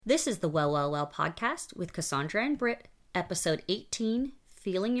This is the Well, Well, Well podcast with Cassandra and Britt, episode 18,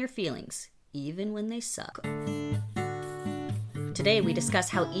 Feeling Your Feelings, Even When They Suck. Today we discuss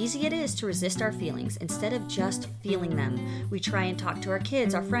how easy it is to resist our feelings instead of just feeling them. We try and talk to our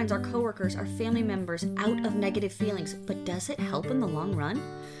kids, our friends, our coworkers, our family members out of negative feelings, but does it help in the long run?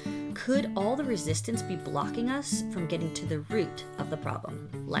 Could all the resistance be blocking us from getting to the root of the problem?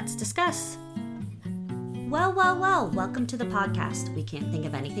 Let's discuss. Well, well, well, welcome to the podcast. We can't think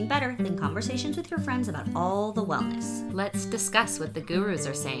of anything better than conversations with your friends about all the wellness. Let's discuss what the gurus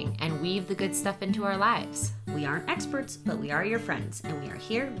are saying and weave the good stuff into our lives. We aren't experts, but we are your friends, and we are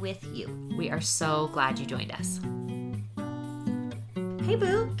here with you. We are so glad you joined us. Hey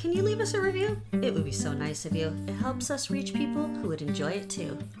boo, can you leave us a review? It would be so nice of you. It helps us reach people who would enjoy it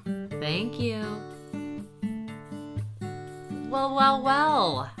too. Thank you. Well, well,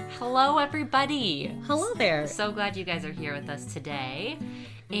 well. Hello, everybody. Hello there. So glad you guys are here with us today.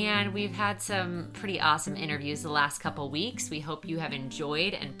 And we've had some pretty awesome interviews the last couple weeks. We hope you have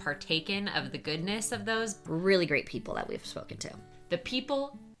enjoyed and partaken of the goodness of those. Really great people that we've spoken to. The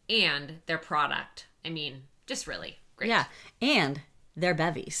people and their product. I mean, just really great. Yeah, and their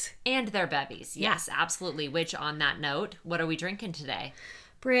bevies. And their bevies. Yes, absolutely. Which, on that note, what are we drinking today?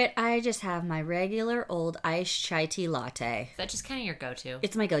 Britt, I just have my regular old iced chai tea latte. Is that just kind of your go-to?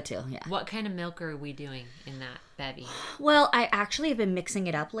 It's my go-to, yeah. What kind of milk are we doing in that bevy? Well, I actually have been mixing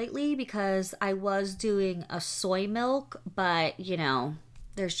it up lately because I was doing a soy milk, but, you know,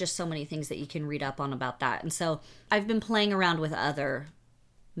 there's just so many things that you can read up on about that. And so I've been playing around with other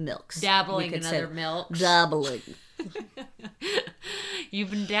milks. Dabbling in other milks. Dabbling.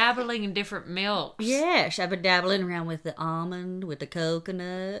 You've been dabbling in different milks. Yes, I've been dabbling around with the almond, with the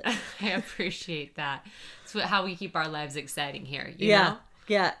coconut. I appreciate that. It's how we keep our lives exciting here. You yeah, know?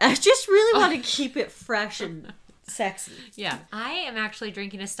 Yeah. I just really want to keep it fresh and sexy. Yeah. I am actually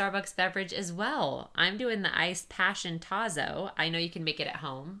drinking a Starbucks beverage as well. I'm doing the iced passion Tazo. I know you can make it at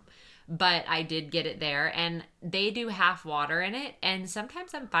home, but I did get it there, and they do half water in it, and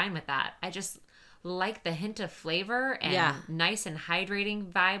sometimes I'm fine with that. I just like the hint of flavor and nice and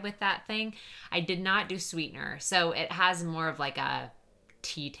hydrating vibe with that thing. I did not do sweetener, so it has more of like a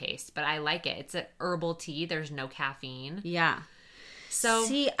tea taste, but I like it. It's an herbal tea. There's no caffeine. Yeah. So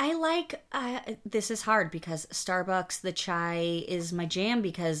see, I like, this is hard because Starbucks, the chai is my jam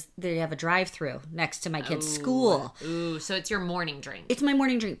because they have a drive-thru next to my kid's school. Ooh, so it's your morning drink. It's my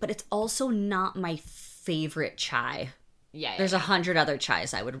morning drink, but it's also not my favorite chai. Yeah, There's 100 other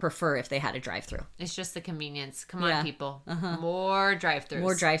chais I would prefer if they had a drive-thru. It's just the convenience. Come on, people. More drive-thrus.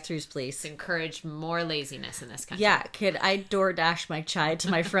 More drive-thrus, please. To encourage more laziness in this country. Yeah, kid, I DoorDash my chai to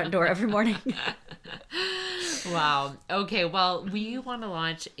my front door every morning. Wow. Okay, well, we want to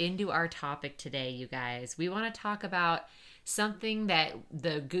launch into our topic today, you guys. We want to talk about something that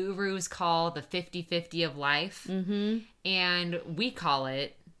the gurus call the 50-50 of life. Mm-hmm. And we call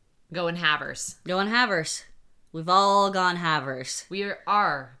it going havers. Going havers. We've all gone havers. We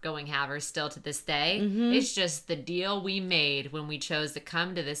are going havers still to this day. Mm-hmm. It's just the deal we made when we chose to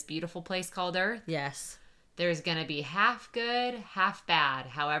come to this beautiful place called Earth. Yes. There's going to be half good, half bad,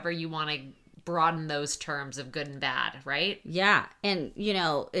 however you want to broaden those terms of good and bad, right? Yeah. And, you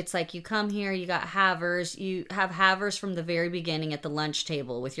know, it's like you come here, you got havers. You have havers from the very beginning at the lunch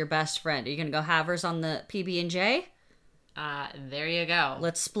table with your best friend. Are you going to go havers on the PB&J? There you go.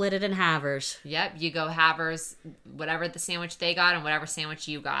 Let's split it in havers. Yep, you go havers, whatever the sandwich they got and whatever sandwich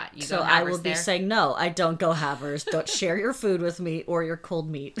you got. You so go havers I will be there. saying, no, I don't go havers. Don't share your food with me or your cold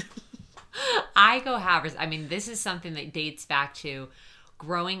meat. I go havers. I mean, this is something that dates back to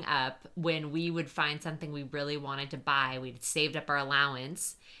growing up when we would find something we really wanted to buy. We'd saved up our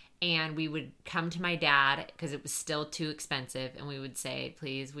allowance and we would come to my dad because it was still too expensive. And we would say,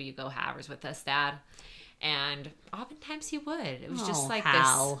 please, will you go havers with us, Dad? And oftentimes he would. It was just like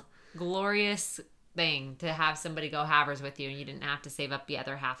this glorious thing to have somebody go havers with you and you didn't have to save up the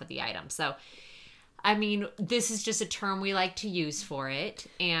other half of the item. So, I mean, this is just a term we like to use for it.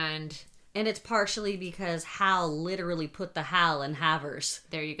 And it's partially because Hal literally put the Hal in havers.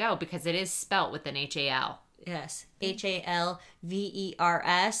 There you go, because it is spelt with an H-A-L. Yes. Halvers.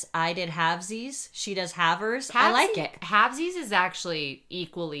 I did halvesies. She does havers. I like it. Halvesies is actually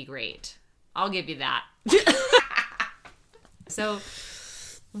equally great. I'll give you that. So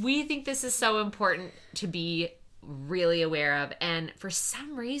we think this is so important to be really aware of. And for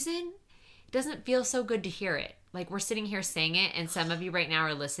some reason, it doesn't feel so good to hear it. Like we're sitting here saying it and some of you right now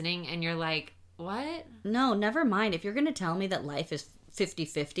are listening and you're like, what? No, never mind. If you're going to tell me that life is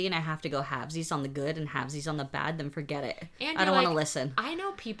 50-50 and I have to go halvesies on the good and halvesies on the bad, then forget it. And I don't want to listen. I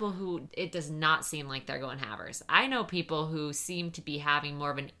know people who it does not seem like they're going halvers. I know people who seem to be having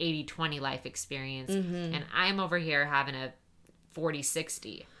more of an 80-20 life experience, and I'm over here having a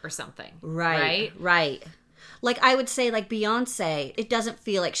 40-60 or something. Right. Like, I would say, like, Beyonce, it doesn't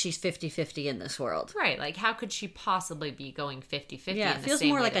feel like she's 50-50 in this world. Right. Like, how could she possibly be going 50-50 Yeah, in it the feels same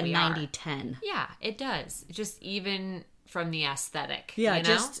more way like that a we are? 90-10. Yeah, it does. Just even from the aesthetic. Yeah, you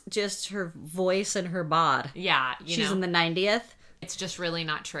know? just her voice and her bod. Yeah, She's in the 90th. It's just really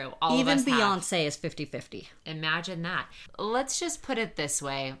not true. All Even of us Beyonce is 50-50. Imagine that. Let's just put it this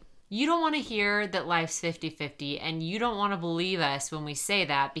way. You don't want to hear that life's 50-50, and you don't want to believe us when we say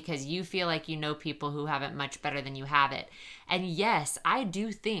that because you feel like you know people who have it much better than you have it. And yes, I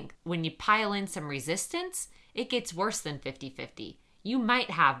do think when you pile in some resistance, it gets worse than 50-50. You might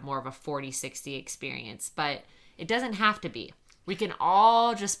have more of a 40-60 experience, but it doesn't have to be. We can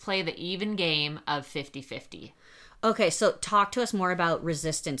all just play the even game of 50-50. Okay, so talk to us more about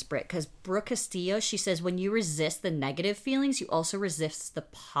resistance, Britt, because Brooke Castillo, she says when you resist the negative feelings, you also resist the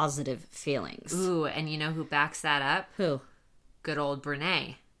positive feelings. Ooh, and you know who backs that up? Who? Good old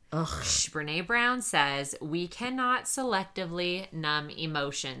Brene. Ugh. Brene Brown says, we cannot selectively numb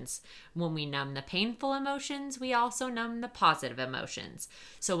emotions. When we numb the painful emotions, we also numb the positive emotions.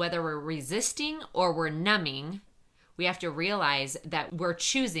 So whether we're resisting or we're numbing, we have to realize that we're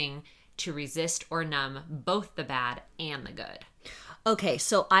choosing to resist or numb both the bad and the good. Okay,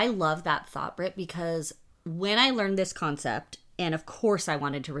 so I love that thought, Britt, because when I learned this concept, and of course I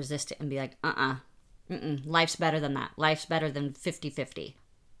wanted to resist it and be like, life's better than that. Life's better than 50-50.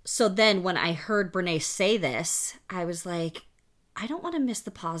 So then when I heard Brene say this, I was like, I don't want to miss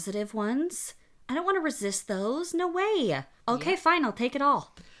the positive ones. I don't want to resist those. No way. Okay, fine. I'll take it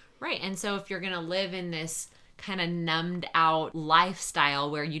all. Right. And so if you're going to live in this kind of numbed out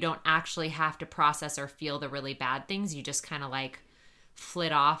lifestyle where you don't actually have to process or feel the really bad things, you just kind of like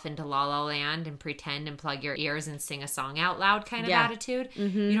flit off into la la land and pretend and plug your ears and sing a song out loud kind of attitude,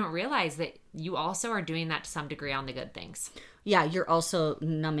 you don't realize that you also are doing that to some degree on the good things. Yeah, you're also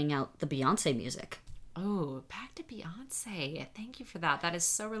numbing out the Beyonce music. Oh, back to Beyonce. Thank you for that. That is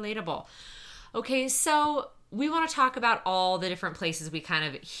so relatable. Okay, so we want to talk about all the different places we kind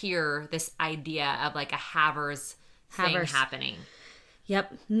of hear this idea of like a havers thing happening.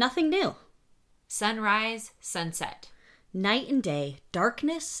 Yep, nothing new. Sunrise, sunset. Night and day,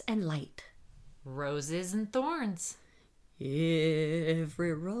 darkness and light. Roses and thorns.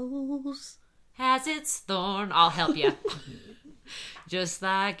 Every rose has its thorn. I'll help you. Just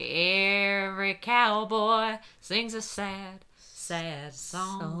like every cowboy sings a sad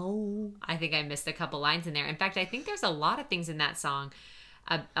song. I think I missed a couple lines in there. In fact, I think there's a lot of things in that song.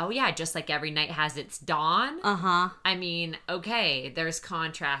 Just like every night has its dawn. I mean, okay, there's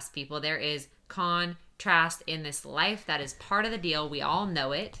contrast, people. There is contrast in this life. That is part of the deal. We all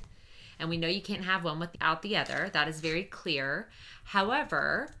know it. And we know you can't have one without the other. That is very clear.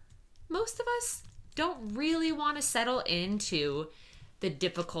 However, most of us don't really want to settle into the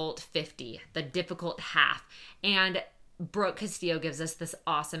difficult 50, the difficult half. And Brooke Castillo gives us this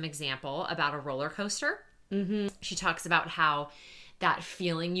awesome example about a roller coaster. She talks about how that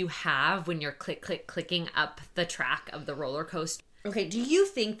feeling you have when you're clicking up the track of the roller coaster. Okay, do you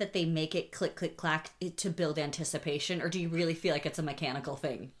think that they make it click, click, clack to build anticipation, or do you really feel like it's a mechanical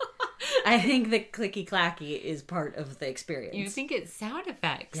thing? I think the clicky clacky is part of the experience. You think it's sound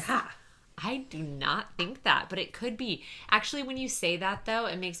effects? Yeah. I do not think that, but it could be. Actually, when you say that, though,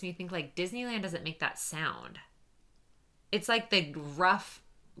 it makes me think like Disneyland doesn't make that sound. It's like the rough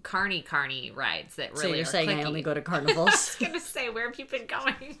carny rides that really So you're saying clicky. I only go to carnivals? I was going to say, where have you been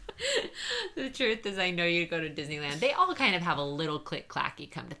going? The truth is, I know you go to Disneyland. They all kind of have a little click-clacky,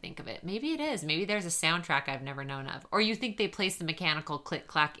 come to think of it. Maybe it is. Maybe there's a soundtrack I've never known of. Or you think they place the mechanical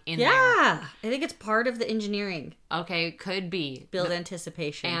click-clack in there. Yeah. I think it's part of the engineering. Okay, could be. Build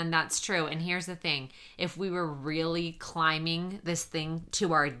anticipation. And that's true. And here's the thing. If we were really climbing this thing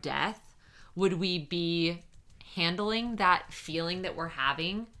to our death, would we be handling that feeling that we're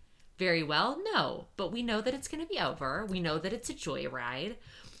having very well? No, but we know that it's going to be over. We know that it's a joyride.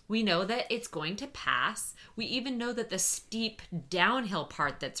 We know that it's going to pass. We even know that the steep downhill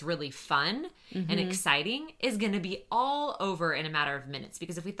part that's really fun and exciting is going to be all over in a matter of minutes.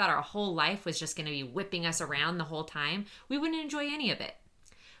 Because if we thought our whole life was just going to be whipping us around the whole time, we wouldn't enjoy any of it.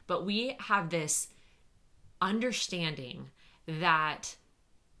 But we have this understanding that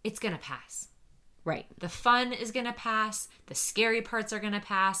it's going to pass. Right. The fun is going to pass. The scary parts are going to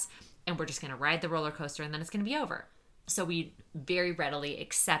pass. And we're just going to ride the roller coaster and then it's going to be over. So we very readily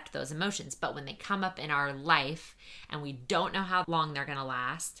accept those emotions. But when they come up in our life and we don't know how long they're going to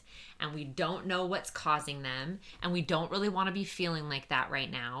last, and we don't know what's causing them, and we don't really want to be feeling like that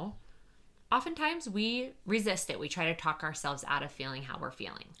right now, oftentimes we resist it. We try to talk ourselves out of feeling how we're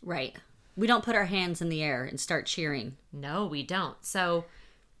feeling. Right. We don't put our hands in the air and start cheering. No, we don't. So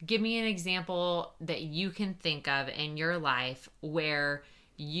give me an example that you can think of in your life where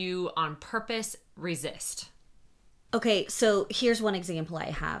you on purpose resist. Okay, so here's one example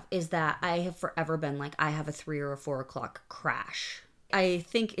I have is that I have forever been like, I have a 3 or a 4 o'clock crash. I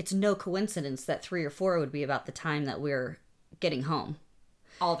think it's no coincidence that 3 or 4 would be about the time that we're getting home.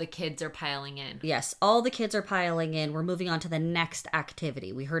 All the kids are piling in. Yes, all the kids are piling in. We're moving on to the next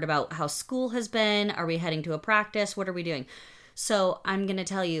activity. We heard about how school has been. Are we heading to a practice? What are we doing? So I'm going to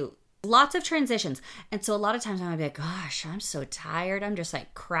tell you, lots of transitions. And so a lot of times I'm going to be like, gosh, I'm so tired. I'm just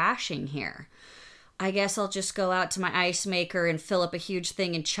like crashing here. I guess I'll just go out to my ice maker and fill up a huge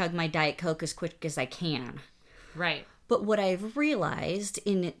thing and chug my Diet Coke as quick as I can. Right. But what I've realized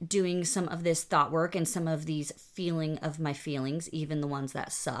in doing some of this thought work and some of these feeling of my feelings, even the ones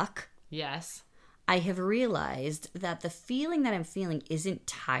that suck. Yes. I have realized that the feeling that I'm feeling isn't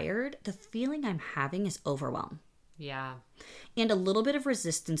tired. The feeling I'm having is overwhelm. Yeah. And a little bit of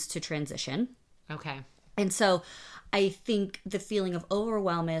resistance to transition. Okay. And so I think the feeling of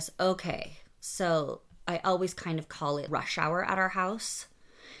overwhelm is, okay, so I always kind of call it rush hour at our house.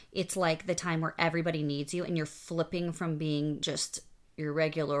 It's like the time where everybody needs you and you're flipping from being just your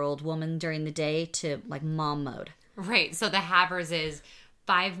regular old woman during the day to like mom mode. Right. So the Havers is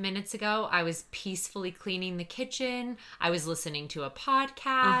 5 minutes ago, I was peacefully cleaning the kitchen. I was listening to a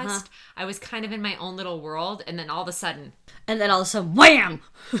podcast. I was kind of in my own little world. And then all of a sudden, wham!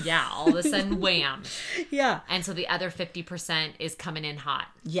 Yeah, all of a sudden, wham. Yeah. And so the other 50% is coming in hot.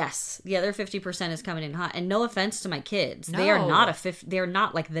 Yes. The other 50% is coming in hot. And no offense to my kids. No. They are not they're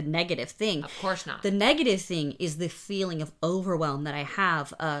not like the negative thing. Of course not. The negative thing is the feeling of overwhelm that I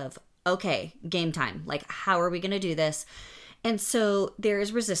have of, okay, game time. Like, how are we going to do this? And so there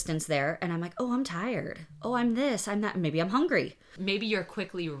is resistance there. And I'm like, oh, I'm tired. Oh, I'm this, I'm that. Maybe I'm hungry. Maybe you're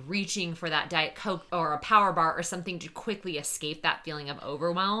quickly reaching for that Diet Coke or a power bar or something to quickly escape that feeling of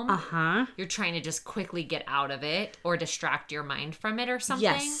overwhelm. You're trying to just quickly get out of it or distract your mind from it or something.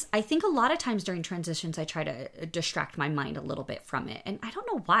 Yes. I think a lot of times during transitions, I try to distract my mind a little bit from it. And I don't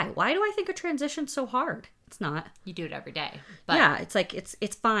know why. Why do I think a transition's so hard? It's not. You do it every day. But yeah, it's like,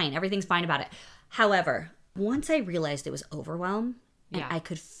 it's fine. Everything's fine about it. However, once I realized it was overwhelm and I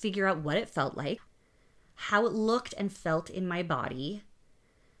could figure out what it felt like, how it looked and felt in my body,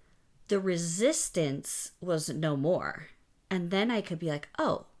 the resistance was no more. And then I could be like,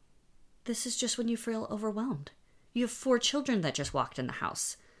 oh, this is just when you feel overwhelmed. You have 4 children that just walked in the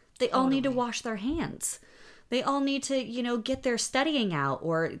house. They all need to wash their hands. They all need to, get their studying out,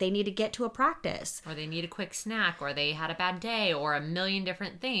 or they need to get to a practice. Or they need a quick snack, or they had a bad day, or a million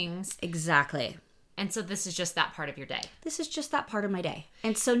different things. Exactly. And so this is just that part of your day. This is just that part of my day.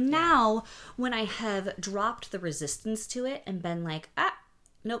 And so now when I have dropped the resistance to it and been like,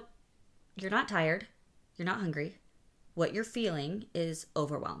 nope, you're not tired. You're not hungry. What you're feeling is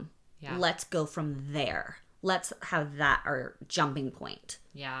overwhelm. Yeah. Let's go from there. Let's have that our jumping point.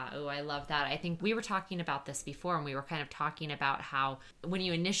 Yeah. Oh, I love that. I think we were talking about this before, and we were kind of talking about how when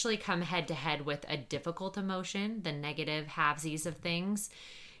you initially come head to head with a difficult emotion, the negative halvesies of things,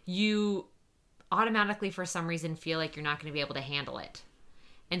 you automatically for some reason feel like you're not going to be able to handle it.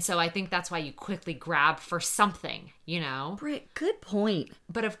 And so I think that's why you quickly grab for something, Britt, good point.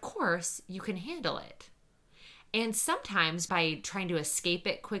 But of course, you can handle it. And sometimes by trying to escape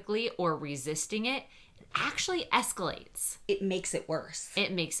it quickly or resisting it, it actually escalates. It makes it worse.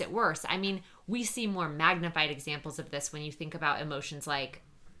 It makes it worse. I mean, we see more magnified examples of this when you think about emotions like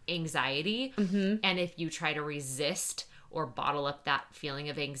anxiety. And if you try to resist or bottle up that feeling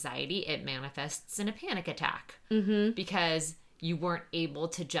of anxiety, it manifests in a panic attack. Because you weren't able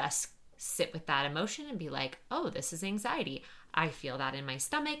to just sit with that emotion and be like, oh, this is anxiety. I feel that in my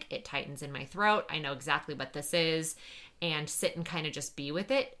stomach. It tightens in my throat. I know exactly what this is. And sit and kind of just be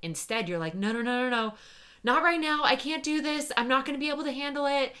with it. Instead, you're like, no. Not right now. I can't do this. I'm not going to be able to handle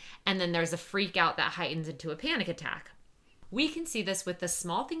it. And then there's a freak out that heightens into a panic attack. We can see this with the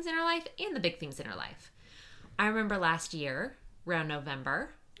small things in our life and the big things in our life. I remember last year, around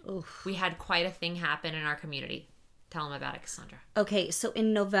November, we had quite a thing happen in our community. Tell them about it, Cassandra. Okay, so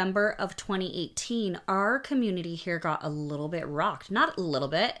in November of 2018, our community here got a little bit rocked. Not a little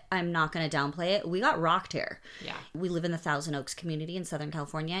bit. I'm not going to downplay it. We got rocked here. Yeah. We live in the Thousand Oaks community in Southern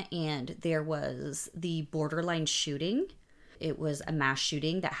California, and there was the borderline shooting. It was a mass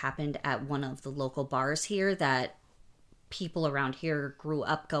shooting that happened at one of the local bars here that people around here grew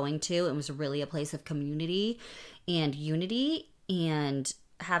up going to. It was really a place of community and unity, and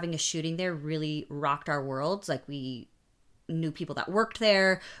having a shooting there really rocked our worlds. Like, we knew people that worked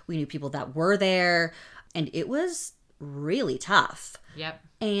there, we knew people that were there, and it was really tough. Yep.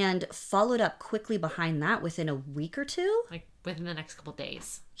 And followed up quickly behind that within a week or two. Like within the next couple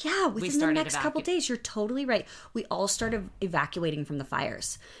days. Yeah, within the next couple days. You're totally right. We all started evacuating from the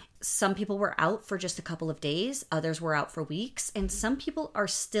fires. Some people were out for just a couple of days, others were out for weeks, and some people are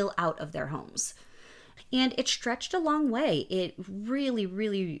still out of their homes. And it stretched a long way. It really,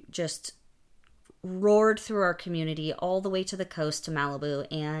 really just roared through our community all the way to the coast to Malibu,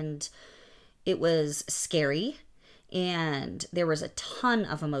 and it was scary, and there was a ton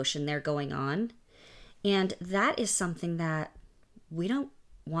of emotion there going on. And that is something that we don't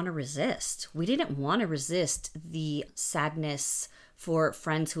want to resist. We didn't want to resist the sadness for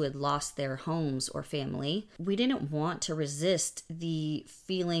friends who had lost their homes or family. We didn't want to resist the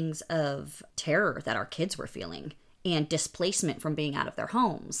feelings of terror that our kids were feeling and displacement from being out of their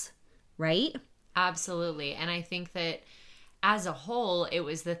homes, right? Absolutely. And I think that as a whole, it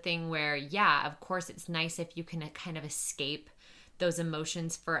was the thing where, yeah, of course, it's nice if you can kind of escape those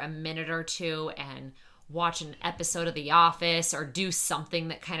emotions for a minute or two and watch an episode of The Office or do something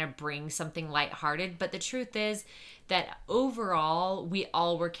that kind of brings something lighthearted. But the truth is that overall, we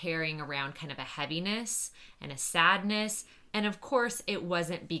all were carrying around kind of a heaviness and a sadness. And of course, it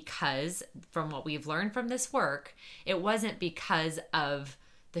wasn't because, from what we've learned from this work, it wasn't because of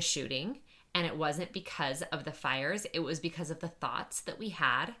the shooting and it wasn't because of the fires. It was because of the thoughts that we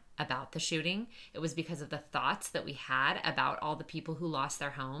had about the shooting. It was because of the thoughts that we had about all the people who lost their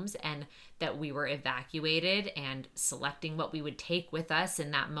homes and that we were evacuated and selecting what we would take with us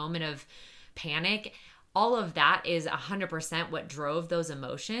in that moment of panic. All of that is 100% what drove those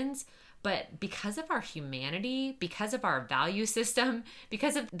emotions. But because of our humanity, because of our value system,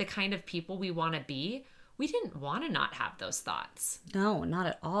 because of the kind of people we want to be, we didn't want to not have those thoughts. No, not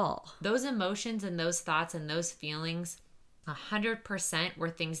at all. Those emotions and those thoughts and those feelings 100% were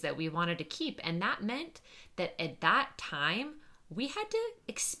things that we wanted to keep. And that meant that at that time, we had to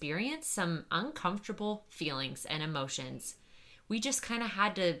experience some uncomfortable feelings and emotions. We just kind of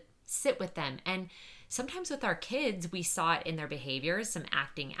had to sit with them. And sometimes with our kids, we saw it in their behaviors, some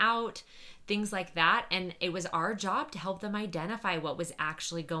acting out, things like that. And it was our job to help them identify what was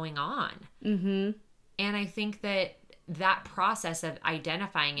actually going on. Mm-hmm. And I think that that process of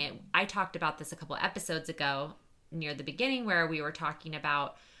identifying it, I talked about this a couple episodes ago near the beginning where we were talking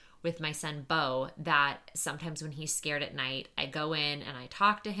about with my son Bo that sometimes when he's scared at night, I go in and I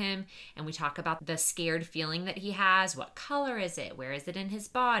talk to him and we talk about the scared feeling that he has. What color is it? Where is it in his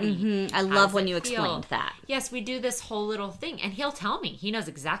body? Mm-hmm. I love when you explained that. Yes, we do this whole little thing and he'll tell me. He knows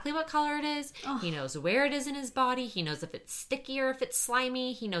exactly what color it is. Oh. He knows where it is in his body. He knows if it's sticky or if it's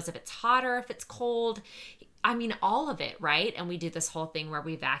slimy. He knows if it's hot or if it's cold. I mean, all of it, right? And we do this whole thing where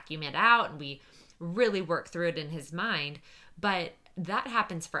we vacuum it out and we really work through it in his mind. But that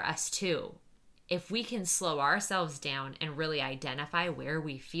happens for us too. If we can slow ourselves down and really identify where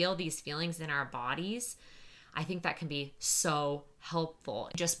we feel these feelings in our bodies, I think that can be so helpful,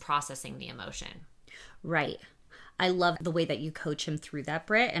 just processing the emotion. Right. I love the way that you coach him through that,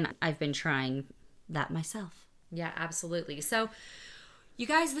 Britt, and I've been trying that myself. Yeah, absolutely. So, you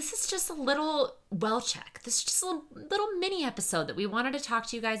guys, this is just a little well check. This is just a little mini episode that we wanted to talk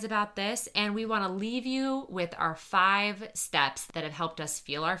to you guys about this. And we want to leave you with our 5 steps that have helped us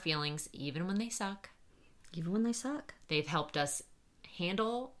feel our feelings even when they suck. Even when they suck. They've helped us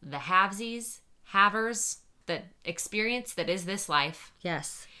handle the havesies, havers, the experience that is this life.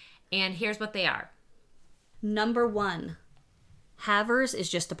 Yes. And here's what they are. Number 1, havers is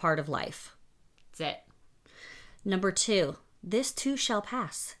just a part of life. That's it. Number 2, this too shall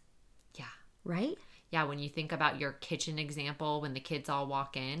pass. Yeah. Right? Yeah, when you think about your kitchen example, when the kids all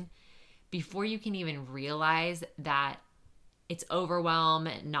walk in, before you can even realize that it's overwhelm,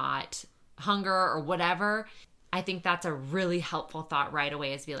 not hunger or whatever, I think that's a really helpful thought right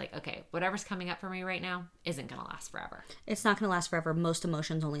away is be like, okay, whatever's coming up for me right now isn't going to last forever. It's not going to last forever. Most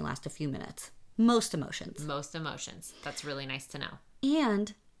emotions only last a few minutes. Most emotions. Most emotions. That's really nice to know.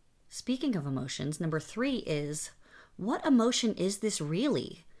 And speaking of emotions, number 3 is, what emotion is this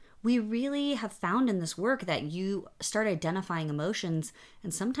really? We really have found in this work that you start identifying emotions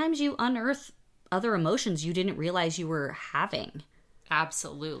and sometimes you unearth other emotions you didn't realize you were having.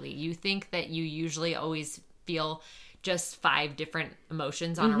 Absolutely. You think that you usually always feel just 5 different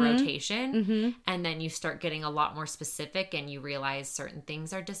emotions on a rotation, and then you start getting a lot more specific and you realize certain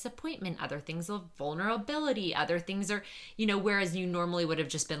things are disappointment, other things are vulnerability, other things are, whereas you normally would have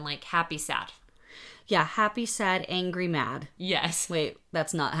just been like happy, sad. Yeah, happy, sad, angry, mad. Yes. Wait,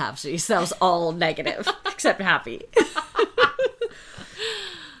 that's not halfsies. That was all negative, except happy.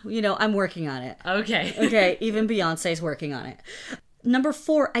 I'm working on it. Okay. Okay, even Beyonce's working on it. Number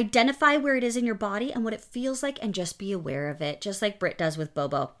 4, identify where it is in your body and what it feels like and just be aware of it, just like Britt does with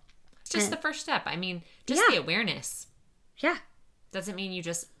Bobo. It's just the first step. I mean, just the awareness. Yeah. Doesn't mean you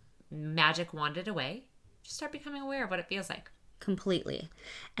just magic wand it away. Just start becoming aware of what it feels like. Completely.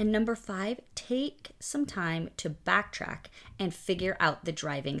 And number 5, take some time to backtrack and figure out the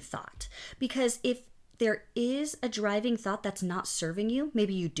driving thought. Because if there is a driving thought that's not serving you,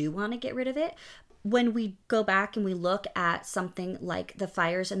 maybe you do want to get rid of it. When we go back and we look at something like the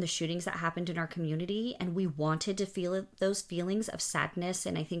fires and the shootings that happened in our community, and we wanted to feel those feelings of sadness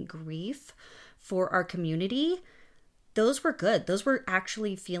and I think grief for our community, those were good. Those were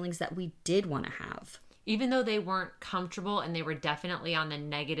actually feelings that we did want to have. Even though they weren't comfortable and they were definitely on the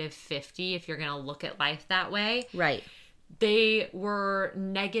negative 50, if you're going to look at life that way. Right. They were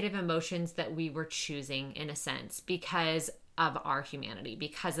negative emotions that we were choosing in a sense because of our humanity,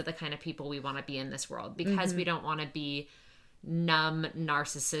 because of the kind of people we want to be in this world, because we don't want to be numb,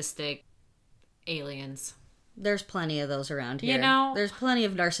 narcissistic aliens. There's plenty of those around here. There's plenty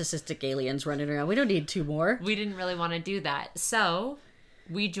of narcissistic aliens running around. We don't need 2 more. We didn't really want to do that. So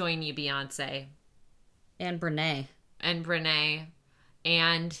we join you, Beyonce. And Brene.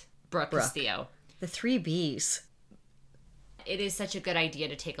 And Brooke Castillo. The 3 Bs. It is such a good idea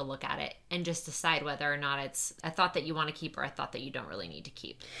to take a look at it and just decide whether or not it's a thought that you want to keep or a thought that you don't really need to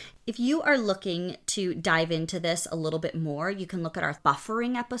keep. If you are looking to dive into this a little bit more, you can look at our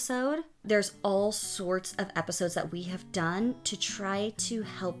buffering episode. There's all sorts of episodes that we have done to try to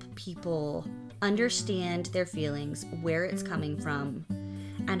help people understand their feelings, where it's coming from,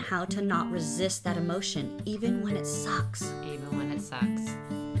 and how to not resist that emotion, even when it sucks. Even when it sucks.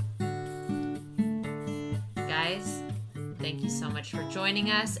 Guys, thank you so much for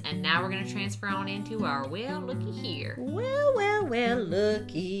joining us. And now we're going to transfer on into our Well, Looky Here. Well,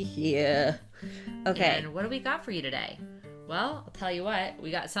 looky here. Okay. And what do we got for you today? Well, I'll tell you what.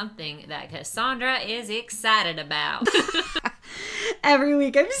 We got something that Cassandra is excited about. Every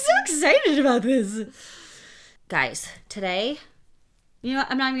week, I'm so excited about this. Guys, today,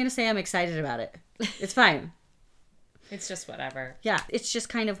 I'm not even going to say I'm excited about it. It's fine. It's just whatever. Yeah, it's just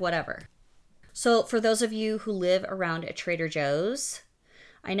kind of whatever. So for those of you who live around a Trader Joe's,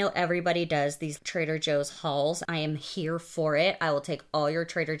 I know everybody does these Trader Joe's hauls. I am here for it. I will take all your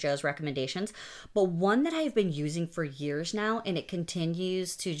Trader Joe's recommendations. But one that I've been using for years now, and it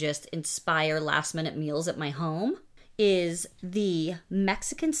continues to just inspire last minute meals at my home, is the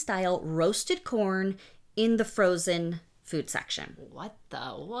Mexican style roasted corn in the frozen food section. What the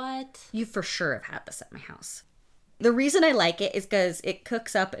what? You for sure have had this at my house. The reason I like it is because it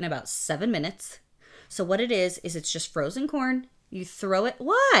cooks up in about 7 minutes. So what it is it's just frozen corn. You throw it.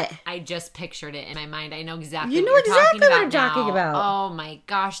 What? I just pictured it in my mind. I know exactly you know what you're exactly talking what I'm talking about. Oh my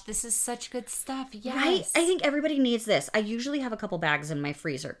gosh, this is such good stuff. Yes. Right? I think everybody needs this. I usually have a couple bags in my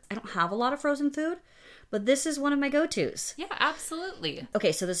freezer. I don't have a lot of frozen food, but this is one of my go-tos. Yeah, absolutely.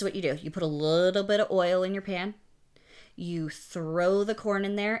 Okay, so this is what you do. You put a little bit of oil in your pan. You throw the corn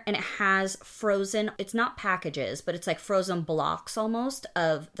in there, and it has frozen, it's not packages, but it's like frozen blocks almost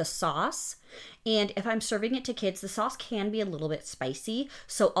of the sauce. And if I'm serving it to kids, the sauce can be a little bit spicy.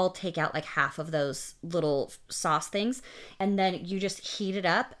 So I'll take out like half of those little sauce things. And then you just heat it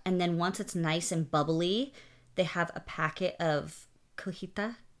up. And then once it's nice and bubbly, they have a packet of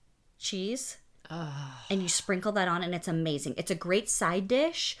cojita cheese. And you sprinkle that on, and it's amazing. It's a great side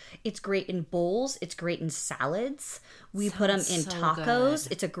dish. It's great in bowls. It's great in salads. We put them in so tacos.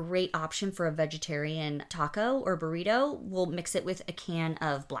 good. It's a great option for a vegetarian taco or burrito. We'll mix it with a can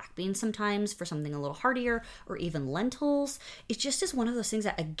of black beans sometimes for something a little heartier, or even lentils. It just is one of those things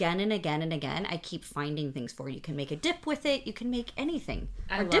that again and again and again, I keep finding things for. You can make a dip with it. You can make anything.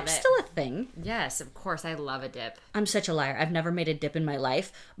 I love dip's it. still a thing. Yes, of course. I love a dip. I'm such a liar. I've never made a dip in my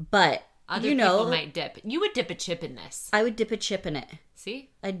life, but Other people might dip. You would dip a chip in this. I would dip a chip in it. See?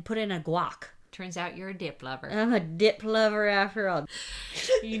 I'd put it in a guac. Turns out you're a dip lover. I'm a dip lover after all.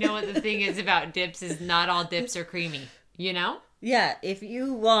 You know what the thing is about dips is not all dips are creamy. You know? Yeah, if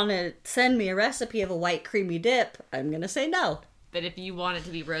you want to send me a recipe of a white creamy dip, I'm going to say no. But if you want it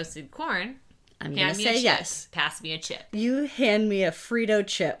to be roasted corn, I'm going to me a say chip. yes. Pass me a chip. You hand me a Frito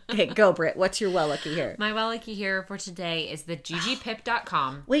chip. Okay, go, Britt. What's your well lucky here? My well lucky here for today is the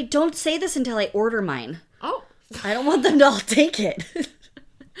ggpip.com. Wait, don't say this until I order mine. Oh. I don't want them to all take it.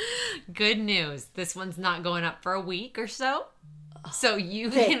 Good news. This one's not going up for a week or so. So you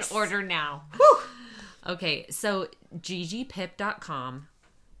Thanks. can order now. Whew. Okay, so ggpip.com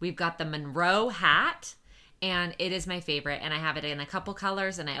We've got the Monroe hat, and it is my favorite, and I have it in a couple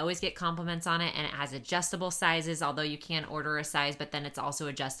colors, and I always get compliments on it, and it has adjustable sizes, although you can order a size, but then it's also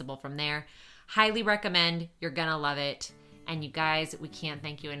adjustable from there. Highly recommend. You're gonna love it. And you guys, we can't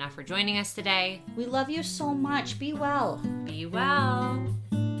thank you enough for joining us today. We love you so much. Be well. Be well.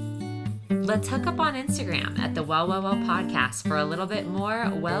 Let's hook up on Instagram at the Well Podcast for a little bit more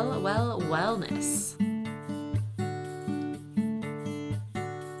wellness.